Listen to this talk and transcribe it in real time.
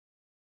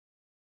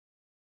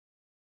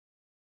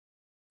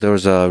There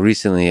was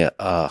recently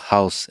a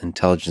House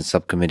Intelligence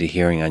Subcommittee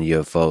hearing on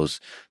UFOs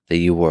that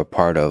you were a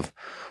part of.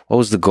 What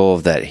was the goal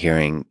of that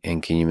hearing,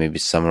 and can you maybe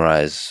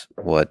summarize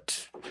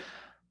what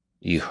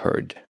you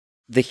heard?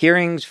 The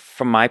hearings,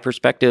 from my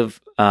perspective,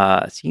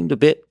 seemed a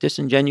bit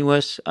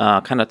disingenuous,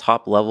 kind of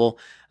top level.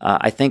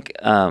 I think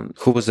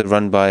Who was it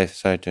run by?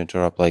 Sorry to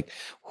interrupt. Like,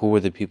 who were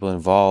the people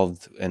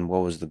involved, and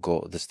what was the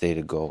goal, the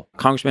stated goal?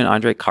 Congressman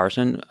Andre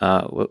Carson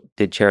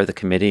did chair the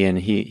committee, and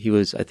he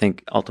was, I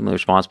think, ultimately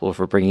responsible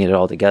for bringing it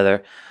all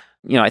together.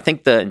 I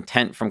think the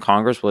intent from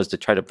Congress was to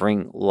try to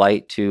bring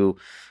light to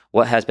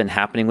what has been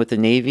happening with the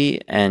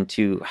Navy and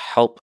to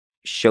help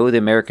show the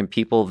American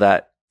people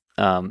that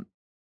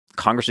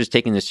Congress is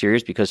taking this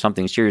serious because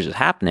something serious is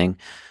happening.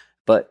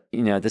 But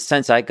the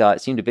sense I got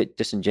seemed a bit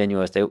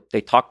disingenuous. They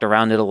talked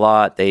around it a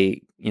lot.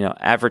 They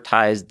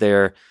advertised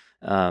their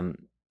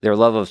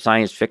love of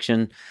science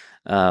fiction,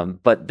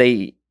 but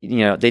they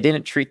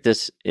didn't treat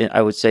this,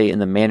 I would say, in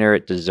the manner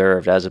it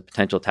deserved, as a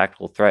potential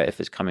tactical threat if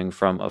it's coming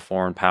from a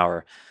foreign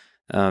power.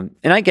 And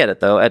I get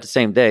it, though. At the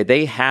same day,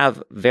 they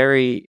have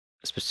very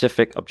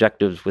specific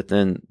objectives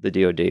within the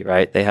DoD,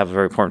 right? They have a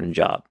very important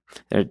job.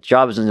 Their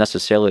job isn't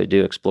necessarily to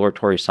do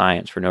exploratory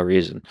science for no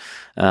reason.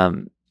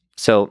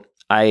 So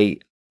I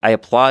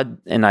applaud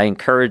and I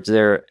encourage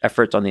their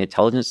efforts on the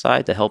intelligence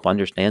side to help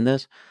understand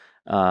this.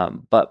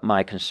 But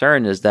my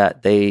concern is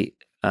that they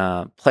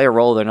play a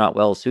role they're not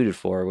well suited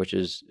for, which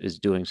is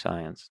doing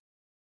science.